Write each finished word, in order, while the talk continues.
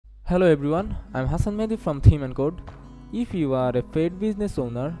Hello everyone, I'm Hassan Mehdi from ThemeNcode. If you are a paid business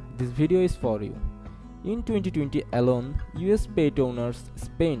owner, this video is for you. In 2020 alone, US pet owners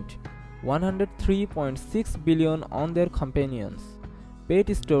spent $103.6 billion on their companions.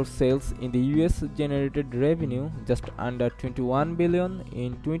 Pet store sales in the US generated revenue just under $21 billion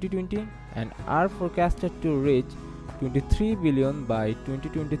in 2020 and are forecasted to reach $23 billion by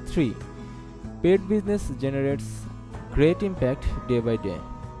 2023. Pet business generates great impact day by day.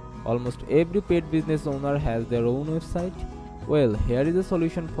 Almost every pet business owner has their own website. Well, here is a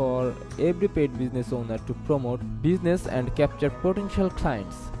solution for every pet business owner to promote business and capture potential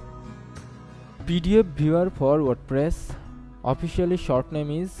clients. PDF viewer for WordPress. Officially short name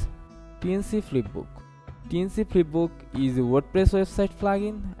is TNCFlipbook. TNCFlipbook is a WordPress website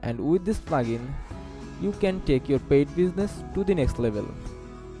plugin, and with this plugin you can take your paid business to the next level.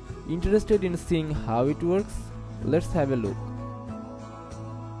 Interested in seeing how it works? Let's have a look.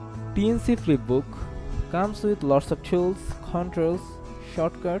 TNCFlipbook comes with lots of tools, controls,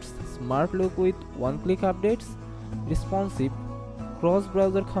 shortcuts, smart look with one-click updates, responsive,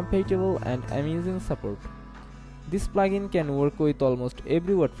 cross-browser compatible and amazing support. This plugin can work with almost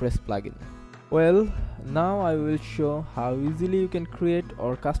every WordPress plugin. Well, now I will show how easily you can create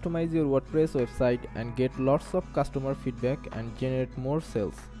or customize your WordPress website and get lots of customer feedback and generate more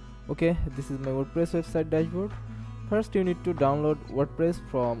sales. Okay, this is my WordPress website dashboard. First, you need to download WordPress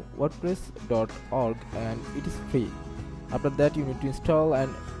from wordpress.org and it is free. After that, you need to install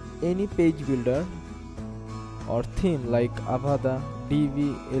any page builder or theme like Avada,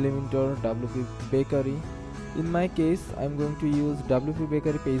 Divi, Elementor, WPBakery. In my case, I am going to use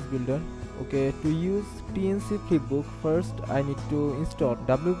WPBakery page builder. Okay, to use TNCFlipbook, first I need to install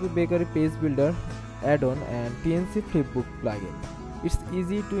WPBakery page builder, Addon and TNCFlipbook plugin. It's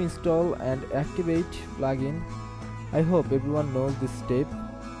easy to install and activate plugin. I hope everyone knows this step.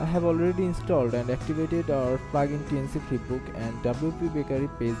 I have already installed and activated our plugin TNCFlipbook and WPBakery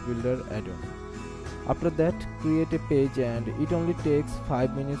page builder add-on. After that, create a page, and it only takes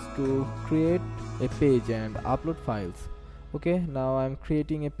 5 minutes to create a page and upload files. Okay, now I'm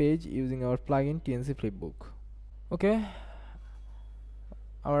creating a page using our plugin TNCFlipbook. Okay,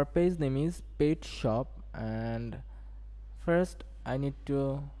 our page name is Pet Shop, and first I need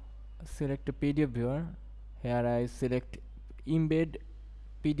to select a PDF viewer. Here I select embed,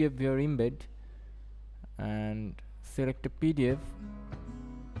 PDF viewer embed, and select a PDF,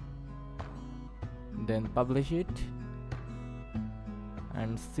 then publish it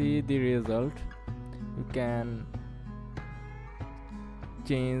and see the result. You can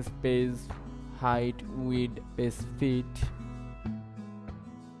change page height, width, page feet.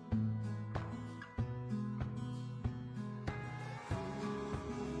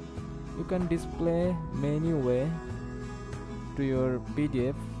 You can display menu way to your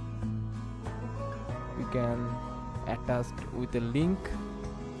PDF. You can attach with a link.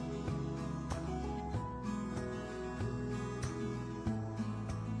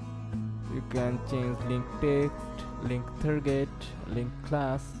 You can change link text, link target, link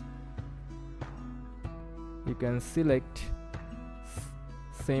class. You can select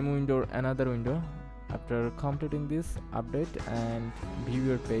same window or another window. After completing this, update and view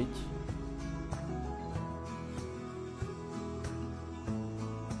your page.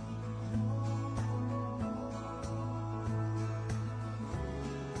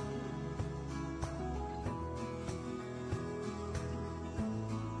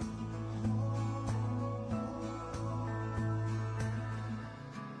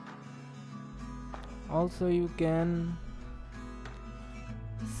 Also, you can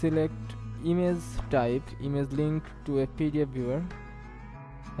select image type, image link to a PDF viewer.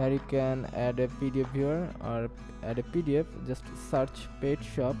 Here you can add a PDF viewer or add a PDF. Just search pet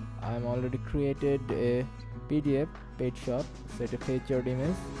shop. I am already created a PDF pet shop. Set a featured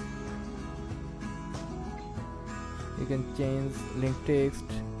image. You can change link text,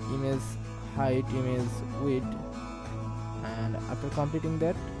 image height, image width, and after completing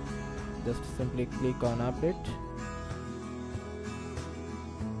that, just simply click on update.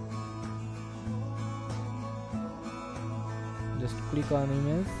 Just click on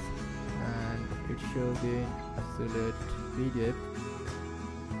image and it shows the absolute PDF.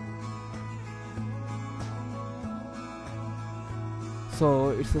 So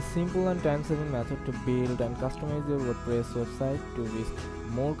it's a simple and time-saving method to build and customize your WordPress website to reach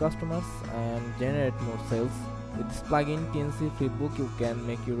more customers and generate more sales. With this plugin TNCFlipbook, you can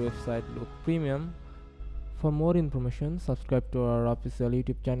make your website look premium. For more information, subscribe to our official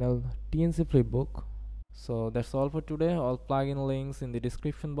YouTube channel TNCFlipbook. So that's all for today. All plugin links in the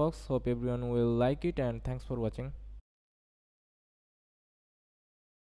description box. Hope everyone will like it, and thanks for watching.